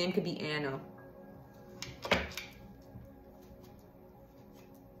someone's name could be Anna.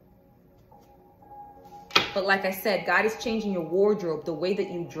 But like I said, God is changing your wardrobe, the way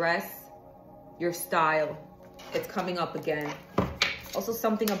that you dress, your style. It's coming up again. Also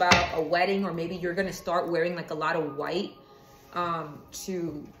something about a wedding, or maybe you're going to start wearing like a lot of white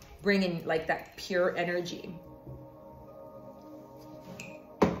to bring in like that pure energy. Okay.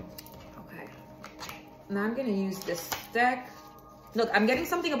 Now I'm going to use this deck. Look, I'm getting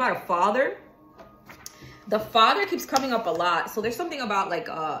something about a father. The father keeps coming up a lot. So there's something about like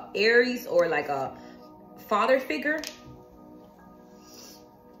Aries, or like a father figure.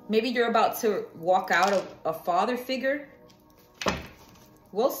 Maybe you're about to walk out of a father figure.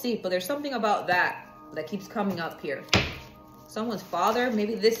 We'll see, but there's something about that keeps coming up here. Someone's father.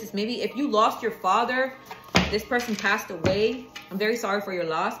 Maybe this is, maybe if you lost your father, this person passed away. I'm very sorry for your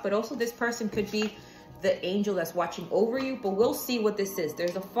loss, but also this person could be the angel that's watching over you. But we'll see what this is.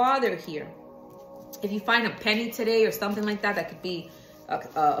 There's a father here. If you find a penny today or something like that, that could be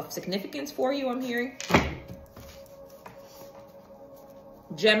of significance for you, I'm hearing.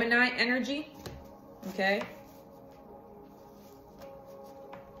 Gemini energy. Okay.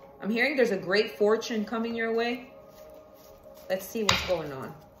 I'm hearing there's a great fortune coming your way. Let's see what's going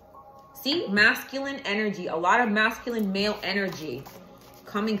on. See, masculine energy. A lot of masculine male energy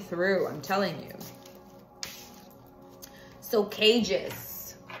coming through. I'm telling you. So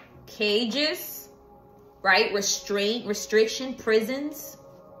cages. Cages, right? Restraint, restriction, prisons.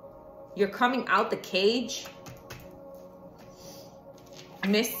 You're coming out the cage.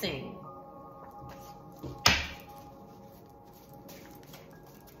 Missing.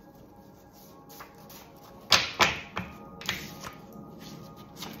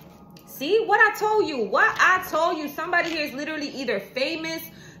 See what I told you? What I told you. Somebody here is literally either famous.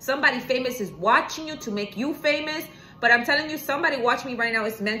 Somebody famous is watching you to make you famous. But I'm telling you, somebody watching me right now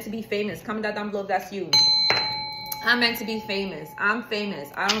is meant to be famous. Comment down below if that's you. I'm meant to be famous. I'm famous.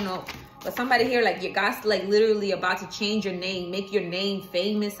 I don't know. But somebody here, like, you God's like literally about to change your name. Make your name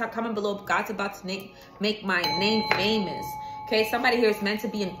famous. Comment below if God's about to make my name famous. Okay, somebody here is meant to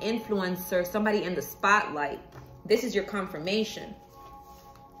be an influencer. Somebody in the spotlight. This is your confirmation.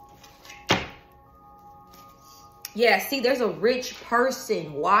 Yeah, see, there's a rich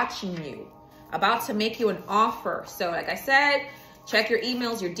person watching you, about to make you an offer. So like I said, check your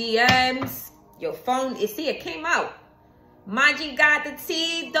emails, your DMs, your phone. You see, it came out. Maji got the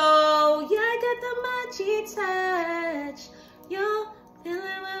tea, though. Yeah, I got the Maji touch. Yo, feeling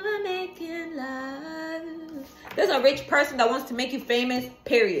when we're making love. There's a rich person that wants to make you famous,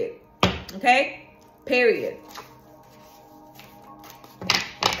 period. Okay? Period.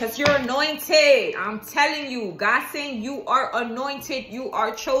 Because you're anointed. I'm telling you. God saying you are anointed. You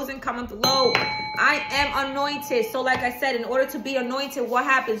are chosen. Comment below. I am anointed. So like I said, in order to be anointed, what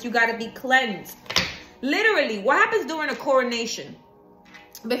happens? You got to be cleansed. Literally, what happens during a coronation?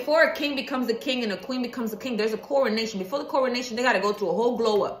 Before a king becomes a king and a queen becomes a king, there's a coronation. Before the coronation, they got to go through a whole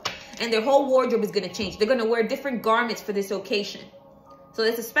glow up. And their whole wardrobe is going to change. They're going to wear different garments for this occasion. So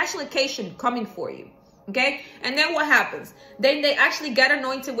there's a special occasion coming for you. Okay, and then what happens? Then they actually get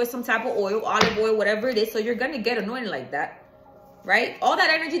anointed with some type of oil, olive oil, whatever it is. So you're going to get anointed like that, right? All that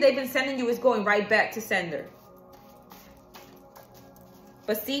energy they've been sending you is going right back to sender.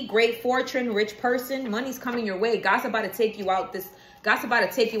 But see, great fortune, rich person, money's coming your way. God's about to take you out this. God's about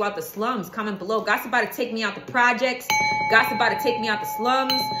to take you out the slums. Comment below. God's about to take me out the projects. God's about to take me out the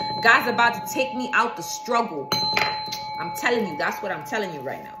slums. God's about to take me out the struggle. I'm telling you, that's what I'm telling you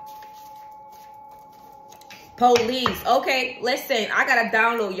right now. Police. Okay, listen, I got to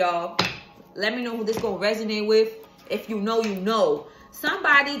download, y'all. Let me know who this going to resonate with. If you know, you know.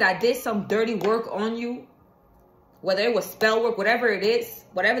 Somebody that did some dirty work on you, whether it was spell work, whatever it is,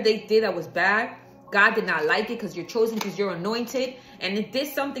 whatever they did that was bad, God did not like it because you're chosen, because you're anointed. And if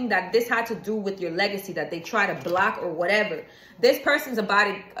this something that this had to do with your legacy that they try to block or whatever, this person's about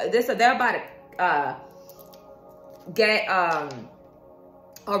it. They're about to get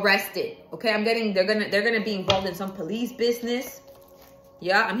arrested. Okay, I'm getting they're gonna be involved in some police business.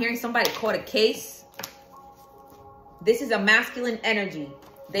 Yeah, I'm hearing somebody caught a case. This is a masculine energy.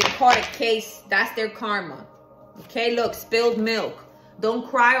 They caught a case. That's their karma. Okay, look, spilled milk. Don't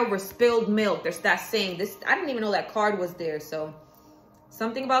cry over spilled milk. There's that saying. This, I didn't even know that card was there. So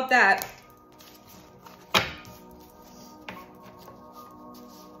something about that.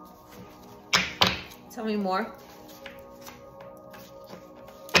 Tell me more.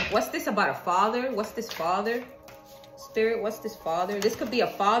 What's this about a father? What's this father? Spirit, what's this father? This could be a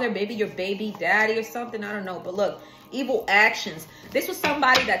father, maybe your baby daddy or something. I don't know. But look, evil actions. This was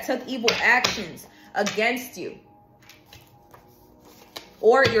somebody that took evil actions against you.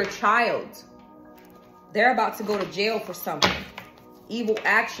 Or your child. They're about to go to jail for something. Evil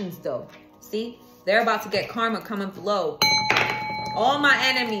actions though. See? They're about to get karma coming below. All my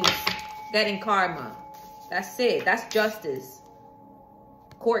enemies getting karma. That's it. That's justice.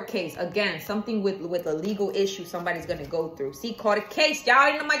 Court case. Again, something with a legal issue somebody's going to go through. See? Caught a case.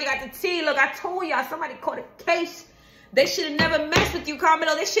 Y'all know you got the tea. Look, I told y'all somebody caught a case. They should have never messed with you,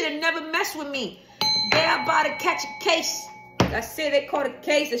 Carmelo. They should have never messed with me. They're about to catch a case. That's it. They caught a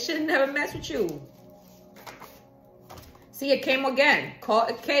case. They should have never messed with you. See, it came again.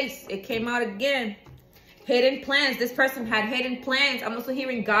 Caught a case. It came out again. Hidden plans. This person had hidden plans. I'm also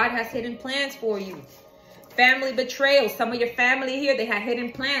hearing God has hidden plans for you. Family betrayal. Some of your family here, they had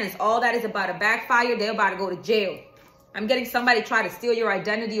hidden plans. All that is about to backfire. They're about to go to jail. I'm getting somebody try to steal your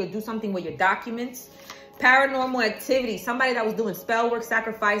identity or do something with your documents. Paranormal activity. Somebody that was doing spell work,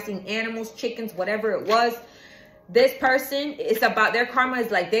 sacrificing animals, chickens, whatever it was. This person, it's about their karma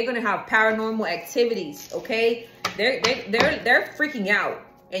is like they're gonna have paranormal activities. Okay, they're freaking out,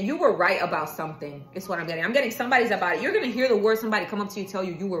 and you were right about something. It's what I'm getting. I'm getting somebody's about it. You're gonna hear the word somebody come up to you, tell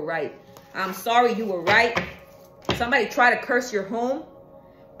you were right. I'm sorry, you were right. Somebody tried to curse your home,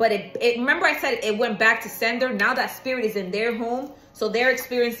 but it remember I said it went back to sender. Now that spirit is in their home, so they're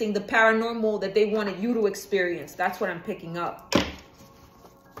experiencing the paranormal that they wanted you to experience. That's what I'm picking up.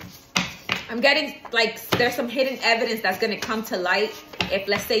 I'm getting like there's some hidden evidence that's going to come to light. If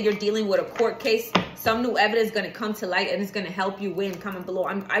let's say you're dealing with a court case, some new evidence is going to come to light and it's going to help you win. Comment below.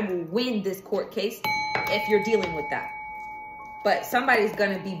 I will win this court case if you're dealing with that. But somebody's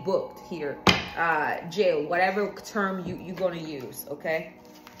going to be booked here. Jail, whatever term you're going to use. Okay.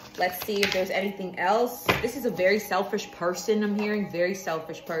 Let's see if there's anything else. This is a very selfish person. I'm hearing very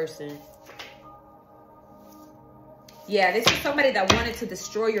selfish person. Yeah, this is somebody that wanted to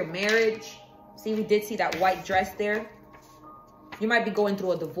destroy your marriage. See, we did see that white dress there. You might be going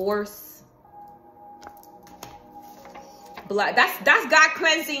through a divorce. But that's God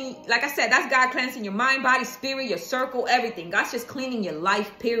cleansing. Like I said, that's God cleansing your mind, body, spirit, your circle, everything. God's just cleaning your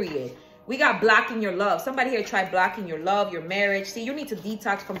life, period. We got blocking your love. Somebody here tried blocking your love, your marriage. See, you need to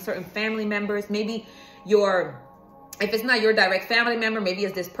detox from certain family members. Maybe if it's not your direct family member, maybe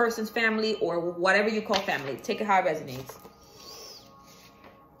it's this person's family or whatever you call family. Take it how it resonates.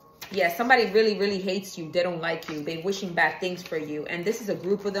 Yeah, somebody really, really hates you. They don't like you. They're wishing bad things for you. And this is a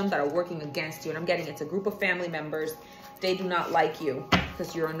group of them that are working against you. And I'm getting it's a group of family members. They do not like you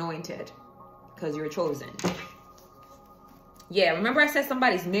because you're anointed, because you're chosen. Yeah, remember I said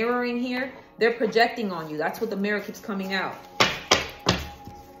somebody's mirroring here? They're projecting on you. That's what the mirror keeps coming out.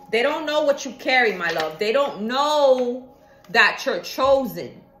 They don't know what you carry, my love. They don't know that you're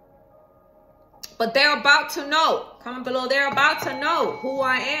chosen. But they're about to know. Comment below. They're about to know who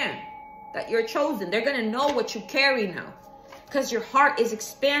I am. That you're chosen. They're going to know what you carry now. Because your heart is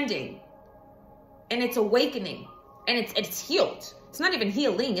expanding. And it's awakening. And it's healed. It's not even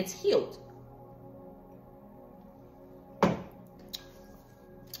healing. It's healed.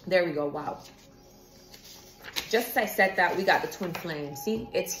 There we go. Wow. Just as I said that, we got the twin flame. See,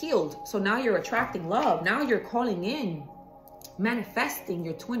 it's healed. So now you're attracting love. Now you're calling in, manifesting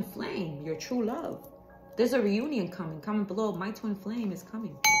your twin flame, your true love. There's a reunion coming. Comment below. My twin flame is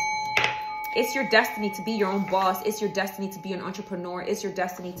coming. It's your destiny to be your own boss. It's your destiny to be an entrepreneur. It's your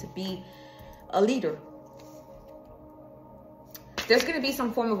destiny to be a leader. There's going to be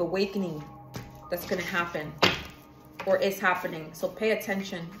some form of awakening that's going to happen or is happening. So pay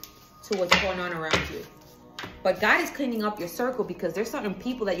attention to what's going on around you. But God is cleaning up your circle because there's certain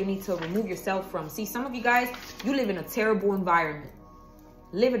people that you need to remove yourself from. See, some of you guys, you live in a terrible environment.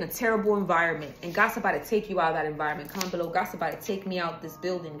 live in a terrible environment, and God's about to take you out of that environment. Comment below. God's about to take me out this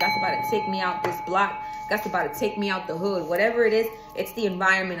building. God's about to take me out this block. God's about to take me out the hood. Whatever it is, it's the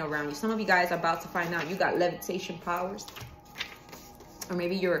environment around you. Some of you guys are about to find out you got levitation powers. Or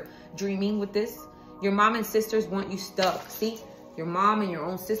maybe you're dreaming with this. Your mom and sisters want you stuck. See? Your mom and your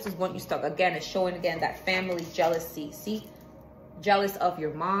own sisters want you stuck. Again, it's showing again that family jealousy. See? Jealous of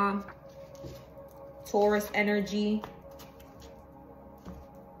your mom. Taurus energy.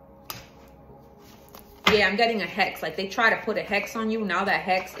 Yeah, I'm getting a hex. Like they try to put a hex on you. Now that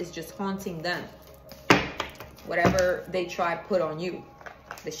hex is just haunting them. Whatever they try to put on you.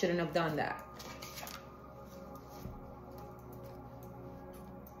 They shouldn't have done that.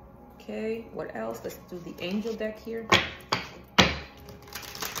 Okay, what else? Let's do the angel deck here.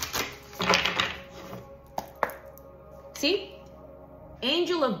 See?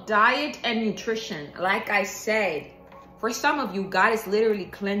 Angel of diet and nutrition. Like I said, for some of you, God is literally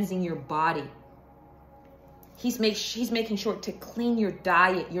cleansing your body. He's making sure to clean your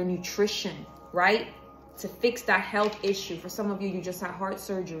diet, your nutrition, right? To fix that health issue. For some of you, you just had heart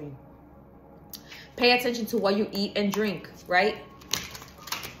surgery. Pay attention to what you eat and drink, right?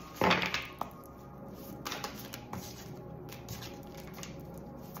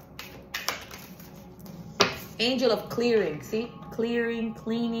 Angel of clearing, see? Clearing,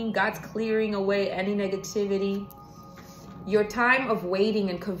 cleaning. God's clearing away any negativity. Your time of waiting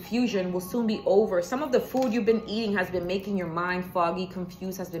and confusion will soon be over. Some of the food you've been eating has been making your mind foggy,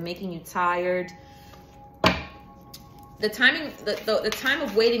 confused, has been making you tired. The time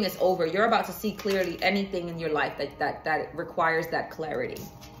of waiting is over. You're about to see clearly anything in your life that requires that clarity.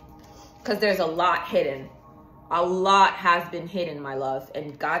 Because there's a lot hidden. A lot has been hidden, my love.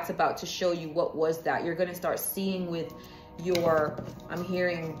 And God's about to show you what was that. You're going to start seeing with your, I'm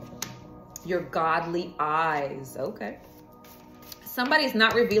hearing, your godly eyes. Okay. Somebody's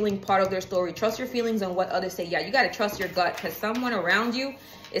not revealing part of their story. Trust your feelings on what others say. Yeah, you got to trust your gut, because someone around you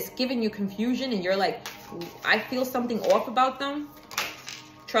is giving you confusion and you're like, I feel something off about them.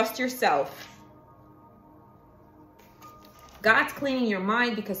 Trust yourself. God's cleaning your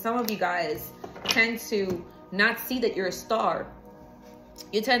mind, because some of you guys tend to not see that you're a star.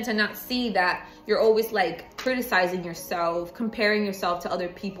 You tend to not see that you're always like criticizing yourself, comparing yourself to other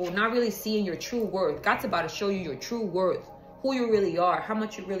people, not really seeing your true worth. God's about to show you your true worth. Who you really are, how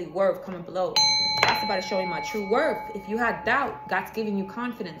much you really worth. Comment below. God's about to show you my true worth. If you had doubt, God's giving you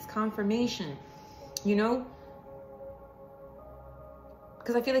confidence, confirmation, you know?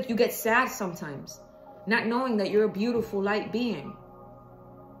 Because I feel like you get sad sometimes, not knowing that you're a beautiful light being.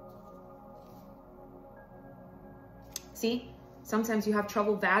 See, sometimes you have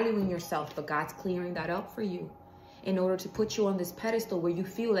trouble valuing yourself, but God's clearing that up for you in order to put you on this pedestal where you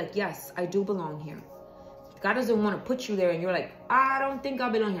feel like, yes, I do belong here. God doesn't want to put you there and you're like, I don't think I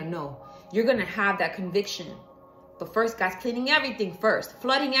belong here. No, you're going to have that conviction. But first, God's cleaning everything first,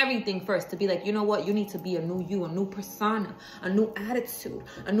 flooding everything first to be like, you know what? You need to be a new you, a new persona, a new attitude,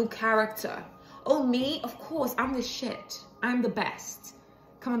 a new character. Oh, me? Of course, I'm the shit. I'm the best.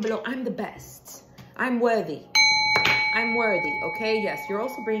 Comment below. I'm the best. I'm worthy. I'm worthy. Okay. Yes. You're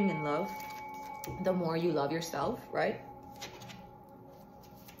also bringing in love. The more you love yourself, right?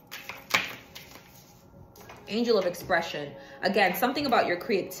 Angel of expression. Again, something about your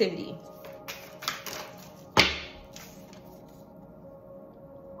creativity.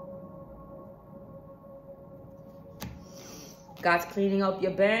 God's cleaning up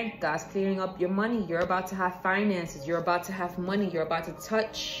your bank. God's cleaning up your money. You're about to have finances. You're about to have money. You're about to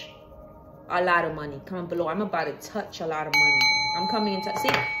touch a lot of money. Comment below. I'm about to touch a lot of money. I'm coming into, see,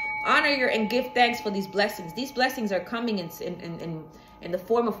 honor your and give thanks for these blessings. These blessings are coming in the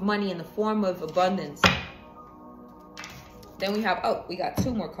form of money, in the form of abundance. Then we have, oh, we got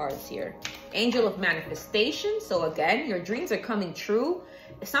two more cards here. Angel of manifestation. So again, your dreams are coming true.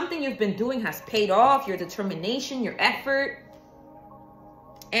 If something you've been doing has paid off, your determination, your effort.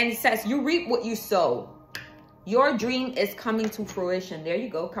 And it says you reap what you sow. Your dream is coming to fruition. There you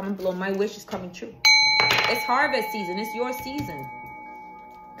go. Comment below. My wish is coming true. It's harvest season. It's your season.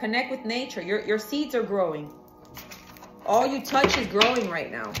 Connect with nature. Your seeds are growing. All you touch is growing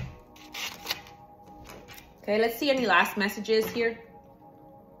right now. Okay, let's see any last messages here.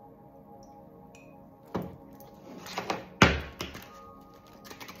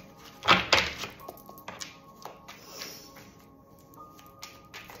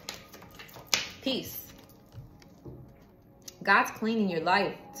 Peace. God's cleaning your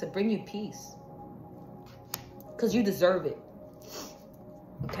life to bring you peace. Because you deserve it.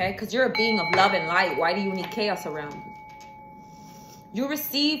 Okay? Because you're a being of love and light. Why do you need chaos around you? You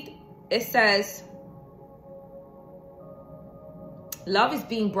received, it says, Love is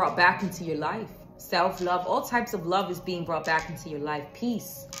being brought back into your life. Self-love, all types of love is being brought back into your life.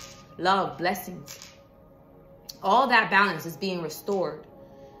 Peace, love, blessings. All that balance is being restored.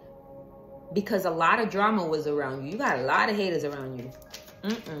 Because a lot of drama was around you. You got a lot of haters around you.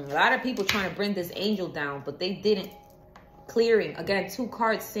 A lot of people trying to bring this angel down, but they didn't. Clearing. Again, 2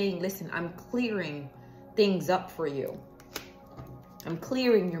 cards saying, listen, I'm clearing things up for you. I'm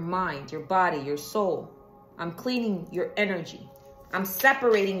clearing your mind, your body, your soul. I'm cleaning your energy. I'm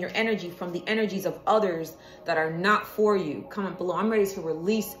separating your energy from the energies of others that are not for you. Comment below. I'm ready to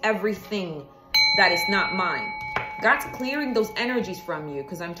release everything that is not mine. God's clearing those energies from you,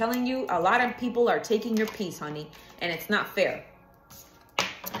 because I'm telling you, a lot of people are taking your peace, honey, and it's not fair.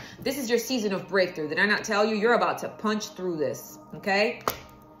 This is your season of breakthrough. Did I not tell you? You're about to punch through this, okay?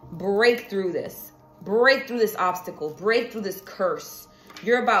 Break through this. Break through this obstacle. Break through this curse.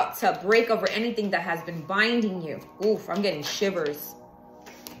 You're about to break over anything that has been binding you. Oof, I'm getting shivers.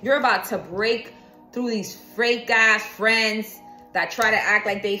 You're about to break through these fake-ass friends that try to act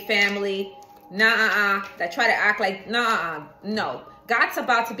like they family. That try to act like, no. God's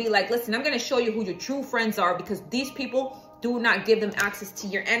about to be like, listen, I'm going to show you who your true friends are, because these people, do not give them access to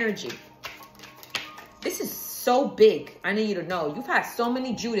your energy. This is so big. I need you to know. You've had so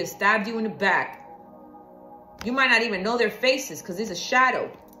many Judas stabbed you in the back. You might not even know their faces because there's a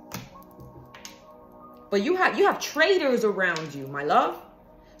shadow. But you have traitors around you, my love.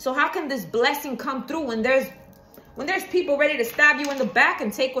 So how can this blessing come through when there's people ready to stab you in the back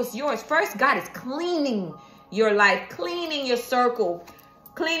and take what's yours? First, God is cleaning your life, cleaning your circle,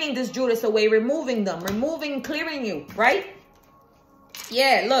 cleaning this Judas away, removing them, clearing you, right?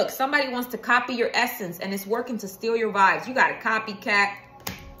 Yeah, look, somebody wants to copy your essence and it's working to steal your vibes. You got a copycat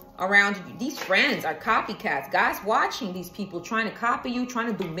around you. These friends are copycats. God's watching these people trying to copy you,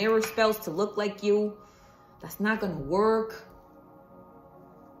 trying to do mirror spells to look like you. That's not going to work,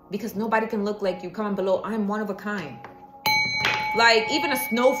 because nobody can look like you. Comment below. I'm one of a kind. Like, even a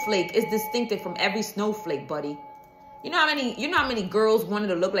snowflake is distinctive from every snowflake, buddy. You know how many girls wanted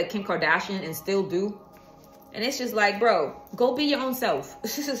to look like Kim Kardashian and still do? And it's just like, bro, go be your own self.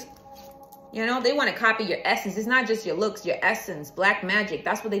 You know, they want to copy your essence. It's not just your looks, your essence. Black magic.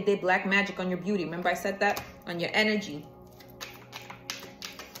 That's what they did. Black magic on your beauty. Remember I said that? On your energy.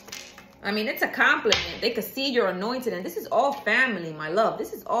 I mean, it's a compliment. They could see you're anointed. And this is all family, my love.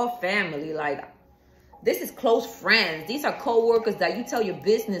 This is all family. Like, this is close friends. These are co-workers that you tell your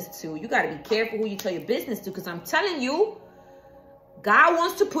business to. You got to be careful who you tell your business to, because I'm telling you, God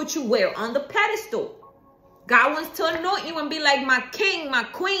wants to put you where? On the pedestal. God wants to anoint you and be like, my king, my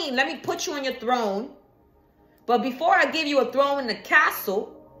queen, let me put you on your throne. But before I give you a throne in the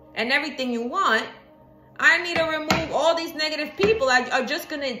castle and everything you want, I need to remove all these negative people that are just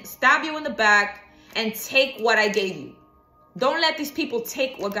going to stab you in the back and take what I gave you. Don't let these people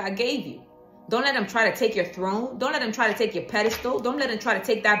take what God gave you. Don't let them try to take your throne. Don't let them try to take your pedestal. Don't let them try to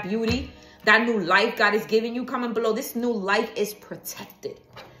take that beauty, that new life God is giving you. Comment below. This new life is protected.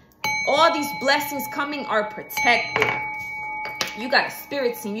 All these blessings coming are protected. You got a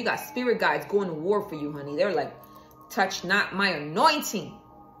spirit team. You got spirit guides going to war for you, honey. They're like, touch not my anointing.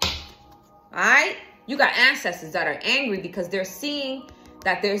 All right? You got ancestors that are angry because they're seeing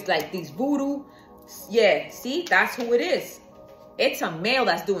that there's like these voodoo. Yeah, see? That's who it is. It's a male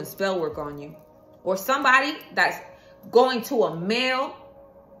that's doing spell work on you. Or somebody that's going to a male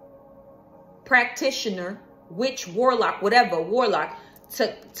practitioner, witch, warlock, whatever, warlock,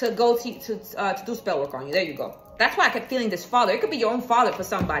 to do spell work on you. There you go. That's why I kept feeling this father. It could be your own father for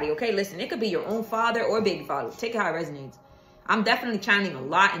somebody, okay? Listen, it could be your own father or baby father. Take it how it resonates. I'm definitely channeling a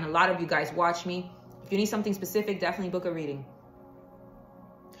lot, and a lot of you guys watch me. If you need something specific, definitely book a reading.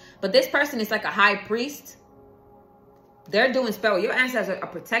 But this person is like a high priest. They're doing spell. Your ancestors are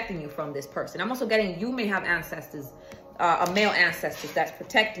protecting you from this person. I'm also getting, you may have ancestors, a male ancestors that's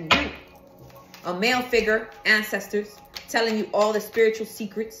protecting you. A male figure, ancestors, telling you all the spiritual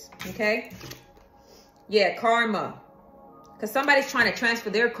secrets, okay? Yeah, karma. Because somebody's trying to transfer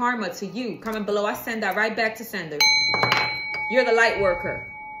their karma to you. Comment below. I send that right back to sender. You're the light worker.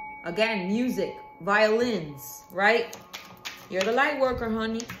 Again, music, violins, right? You're the light worker,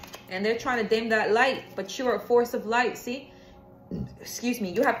 honey. And they're trying to dim that light, but you're a force of light, see? Excuse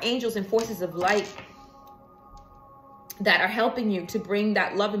me. You have angels and forces of light that are helping you to bring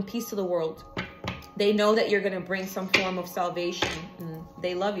that love and peace to the world. They know that you're going to bring some form of salvation, and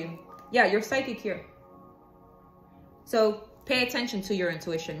they love you. Yeah, you're psychic here. So pay attention to your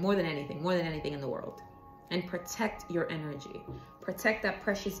intuition more than anything in the world. And protect your energy. Protect that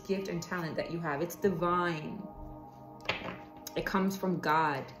precious gift and talent that you have. It's divine. It comes from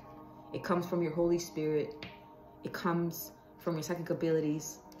God. It comes from your Holy Spirit. It comes from your psychic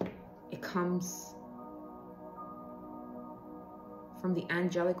abilities. It comes from the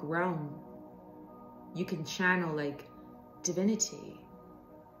angelic realm. You can channel like divinity.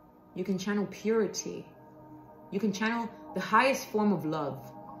 You can channel purity. You can channel the highest form of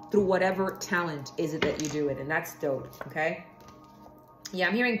love through whatever talent is it that you do it. And that's dope, okay? Yeah,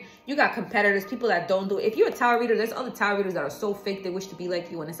 I'm hearing you got competitors, people that don't do it. If you're a tarot reader, there's other tarot readers that are so fake they wish to be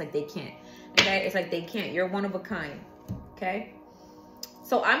like you, and it's like they can't, okay? It's like they can't. You're one of a kind, okay?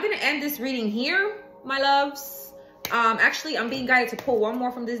 So I'm going to end this reading here, my loves. Actually, I'm being guided to pull one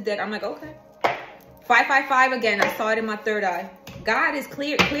more from this deck. I'm like, okay. 555 again. I saw it in my third eye. God is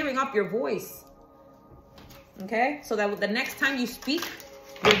clearing up your voice, okay? So that the next time you speak,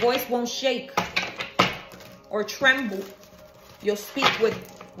 your voice won't shake or tremble. You'll speak with,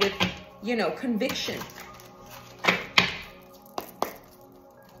 you know, conviction.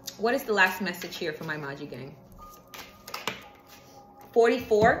 What is the last message here for my Maji gang?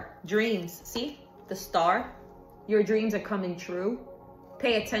 44, dreams. See, the star. Your dreams are coming true.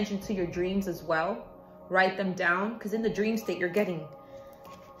 Pay attention to your dreams as well. Write them down, because in the dream state, you're getting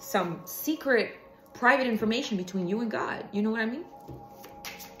some secret, private information between you and God. You know what I mean?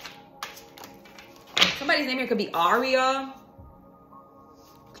 Somebody's name here could be Aria.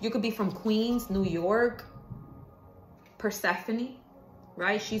 You could be from Queens, New York. Persephone,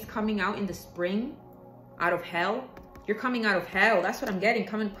 right? She's coming out in the spring, out of hell. You're coming out of hell. That's what I'm getting.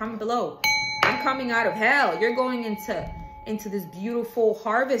 Comment below. I'm coming out of hell. You're going into this beautiful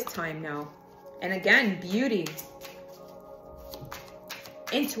harvest time now. And again, beauty.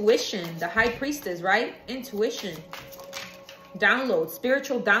 Intuition, the high priestess, right? Intuition. Downloads,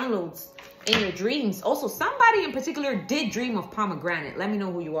 spiritual downloads in your dreams. Also, somebody in particular did dream of pomegranate. Let me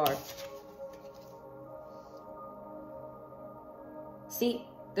know who you are. See,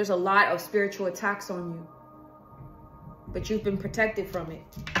 there's a lot of spiritual attacks on you, but you've been protected from it.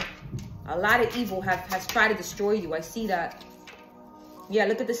 A lot of evil has tried to destroy you. I see that. Yeah,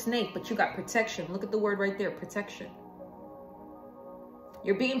 look at the snake, but you got protection. Look at the word right there, protection.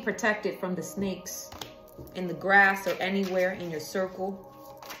 You're being protected from the snakes in the grass or anywhere in your circle.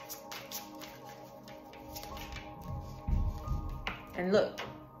 And look,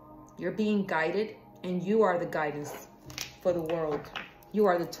 you're being guided, and you are the guidance for the world. You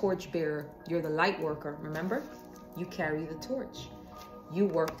are the torch bearer. You're the light worker. Remember, you carry the torch. You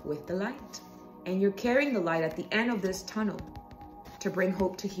work with the light, and you're carrying the light at the end of this tunnel to bring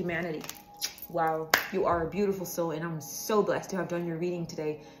hope to humanity. Wow, you are a beautiful soul, and I'm so blessed to have done your reading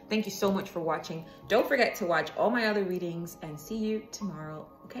today. Thank you so much for watching. Don't forget to watch all my other readings, and see you tomorrow.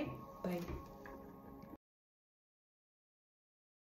 Okay, bye.